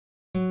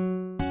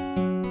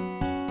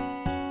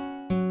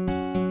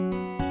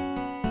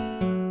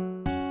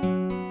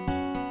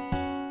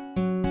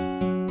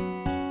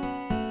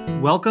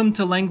Welcome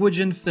to Language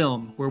in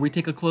Film, where we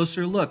take a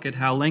closer look at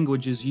how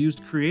language is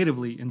used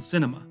creatively in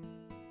cinema.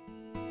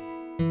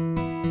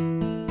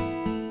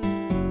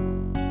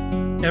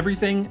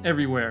 Everything,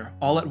 Everywhere,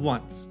 All at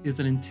Once is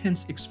an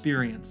intense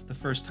experience the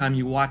first time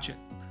you watch it.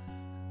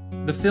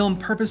 The film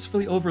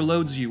purposefully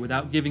overloads you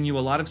without giving you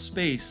a lot of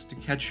space to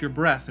catch your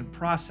breath and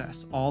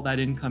process all that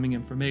incoming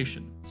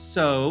information.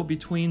 So,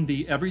 between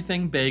the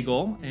Everything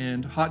Bagel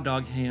and Hot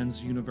Dog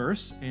Hands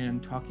universe,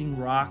 and Talking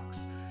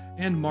Rocks,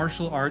 and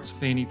martial arts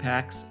fanny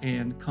packs,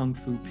 and kung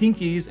fu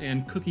pinkies,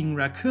 and cooking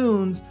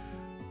raccoons,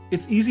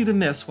 it's easy to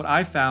miss what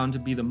I found to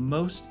be the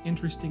most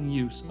interesting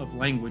use of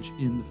language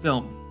in the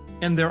film.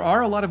 And there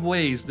are a lot of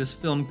ways this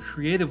film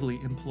creatively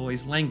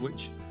employs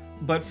language.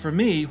 But for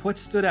me, what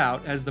stood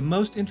out as the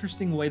most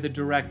interesting way the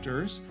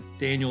directors,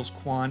 Daniels,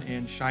 Kwan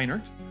and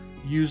Scheinert,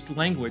 used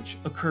language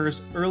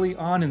occurs early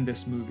on in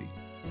this movie,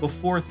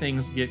 before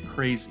things get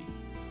crazy.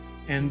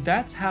 And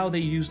that's how they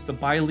used the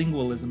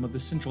bilingualism of the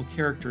central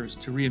characters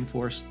to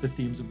reinforce the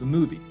themes of the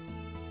movie.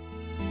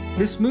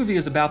 This movie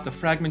is about the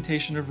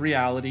fragmentation of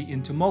reality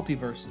into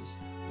multiverses.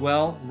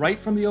 Well, right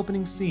from the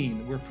opening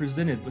scene, we're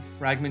presented with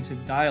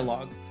fragmented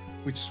dialogue,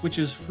 which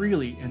switches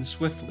freely and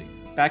swiftly,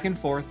 back and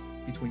forth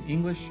between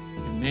English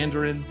and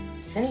Mandarin.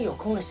 I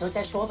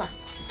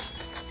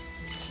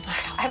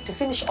have to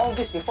finish all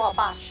this before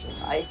 8时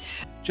来.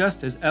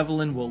 Just as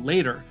Evelyn will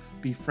later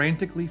be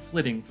frantically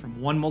flitting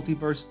from one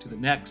multiverse to the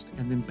next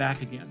and then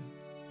back again.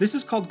 This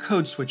is called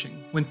code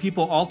switching, when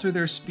people alter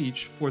their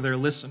speech for their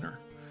listener.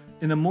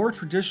 In a more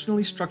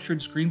traditionally structured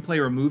screenplay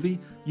or movie,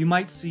 you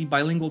might see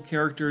bilingual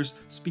characters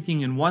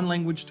speaking in one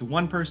language to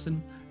one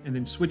person and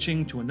then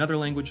switching to another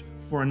language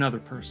for another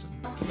person.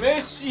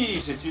 Mais si,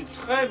 c'est une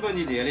très bonne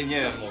idée. Allez,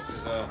 viens, mon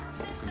trésor.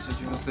 Comme ça,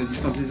 tu restes à la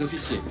distance des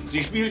officiers.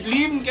 Sie spielt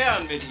lieben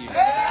gern mit ihm.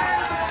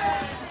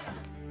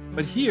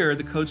 But here,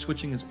 the code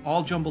switching is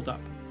all jumbled up,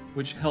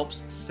 which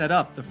helps set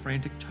up the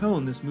frantic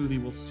tone this movie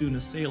will soon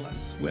assail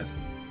us with.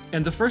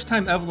 And the first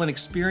time Evelyn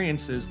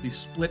experiences the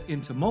split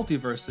into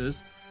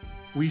multiverses,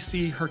 we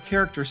see her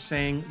character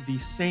saying the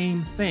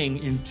same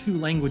thing in two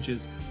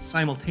languages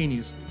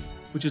simultaneously,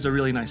 which is a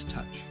really nice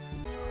touch.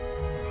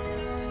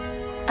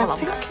 I'm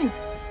thinking.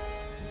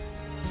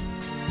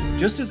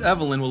 Just as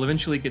Evelyn will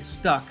eventually get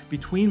stuck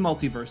between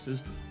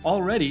multiverses,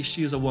 already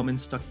she is a woman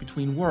stuck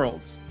between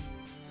worlds.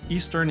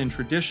 Eastern and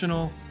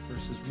traditional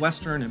versus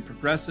Western and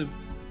progressive,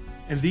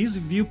 and these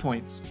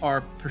viewpoints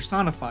are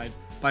personified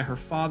by her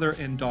father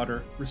and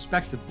daughter,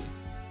 respectively.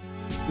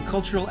 The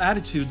cultural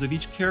attitudes of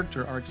each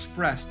character are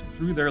expressed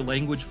through their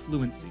language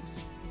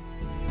fluencies.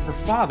 Her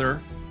father,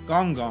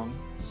 Gong Gong,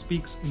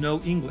 speaks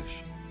no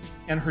English,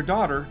 and her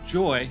daughter,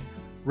 Joy,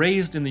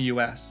 raised in the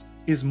US,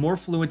 is more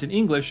fluent in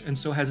English and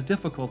so has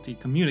difficulty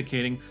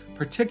communicating,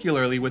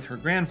 particularly with her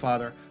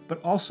grandfather,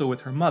 but also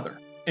with her mother.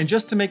 And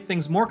just to make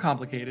things more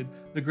complicated,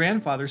 the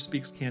grandfather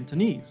speaks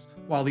Cantonese,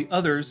 while the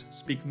others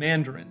speak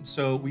Mandarin,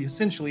 so we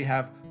essentially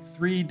have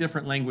three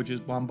different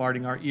languages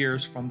bombarding our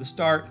ears from the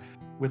start,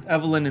 with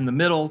Evelyn in the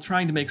middle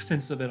trying to make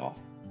sense of it all.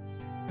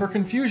 Her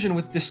confusion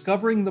with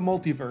discovering the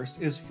multiverse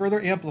is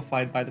further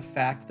amplified by the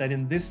fact that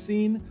in this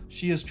scene,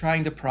 she is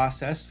trying to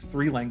process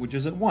three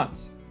languages at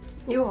once.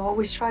 You're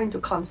always trying to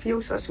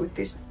confuse us with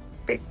these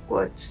big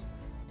words.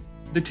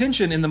 The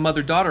tension in the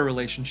mother-daughter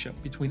relationship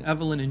between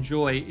Evelyn and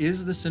Joy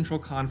is the central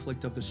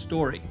conflict of the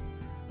story.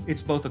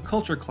 It's both a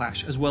culture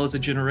clash as well as a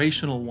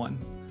generational one.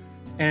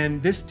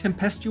 And this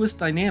tempestuous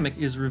dynamic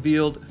is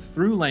revealed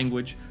through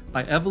language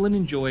by Evelyn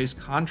and Joy's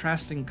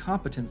contrasting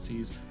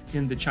competencies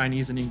in the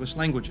Chinese and English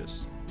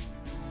languages.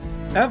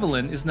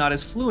 Evelyn is not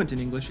as fluent in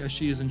English as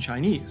she is in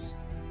Chinese,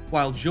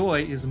 while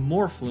Joy is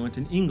more fluent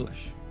in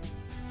English.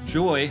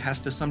 Joy has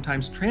to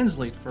sometimes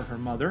translate for her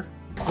mother.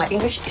 My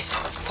English is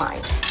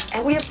fine,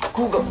 and we have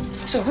Google,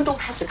 so you don't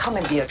have to come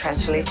and be a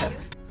translator.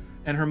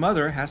 And her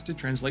mother has to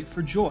translate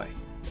for Joy.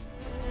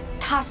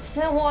 他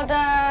是我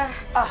的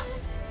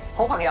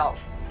好朋友，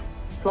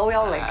老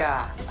友嚟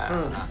㗎。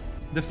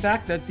The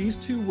fact that these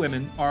two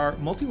women are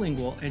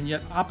multilingual and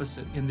yet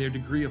opposite in their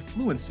degree of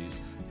fluencies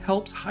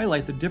helps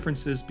highlight the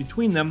differences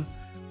between them,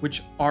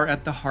 which are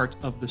at the heart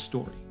of the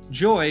story.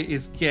 Joy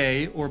is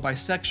gay or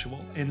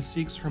bisexual and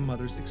seeks her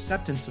mother's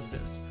acceptance of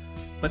this.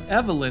 But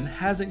Evelyn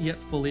hasn't yet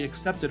fully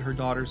accepted her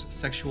daughter's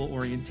sexual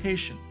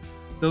orientation,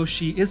 though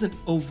she isn't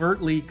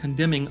overtly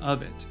condemning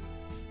of it.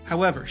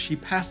 However, she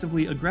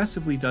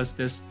passively-aggressively does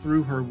this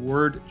through her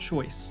word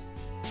choice.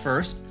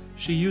 First,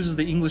 she uses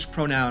the English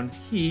pronoun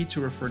he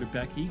to refer to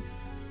Becky,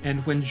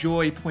 and when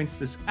Joy points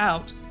this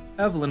out,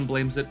 Evelyn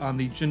blames it on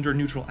the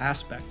gender-neutral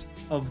aspect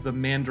of the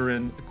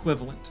Mandarin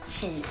equivalent.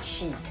 He.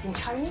 In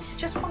Chinese,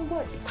 just one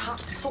word. 他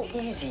so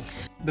easy.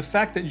 The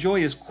fact that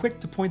Joy is quick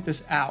to point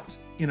this out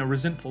in a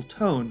resentful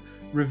tone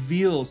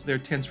reveals their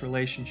tense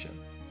relationship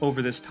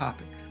over this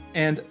topic.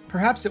 And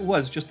perhaps it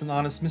was just an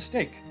honest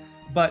mistake.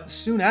 But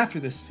soon after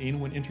this scene,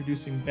 when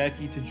introducing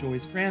Becky to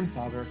Joy's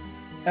grandfather,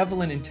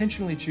 Evelyn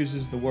intentionally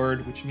chooses the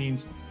word which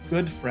means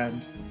good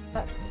friend.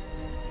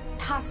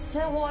 他是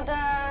我的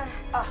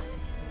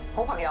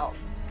好朋友，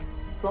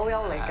老友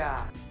嚟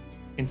㗎。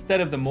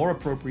instead of the more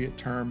appropriate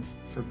term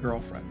for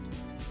girlfriend.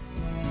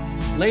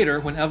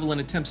 Later, when Evelyn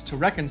attempts to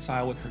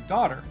reconcile with her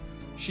daughter,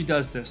 she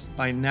does this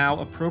by now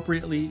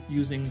appropriately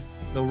using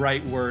the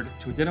right word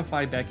to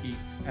identify Becky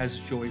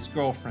as Joy's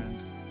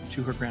girlfriend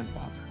to her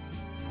grandfather.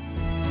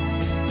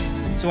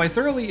 So I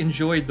thoroughly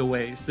enjoyed the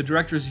ways the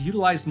directors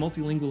utilized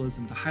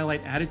multilingualism to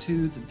highlight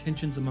attitudes and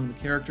tensions among the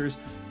characters,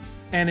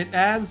 and it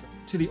adds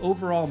to the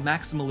overall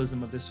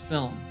maximalism of this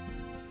film.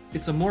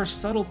 It's a more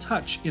subtle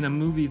touch in a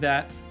movie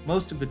that,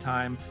 most of the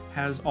time,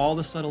 has all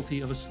the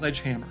subtlety of a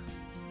sledgehammer.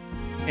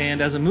 And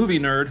as a movie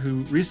nerd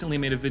who recently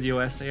made a video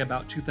essay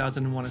about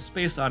 2001: A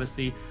Space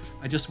Odyssey,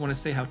 I just want to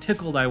say how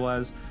tickled I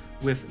was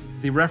with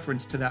the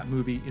reference to that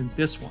movie in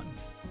this one.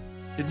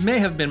 It may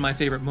have been my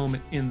favorite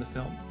moment in the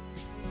film.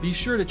 Be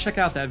sure to check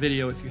out that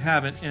video if you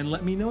haven't, and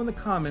let me know in the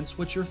comments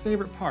what your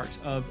favorite part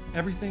of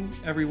Everything,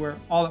 Everywhere,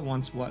 All at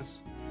Once was.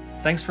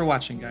 Thanks for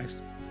watching,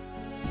 guys.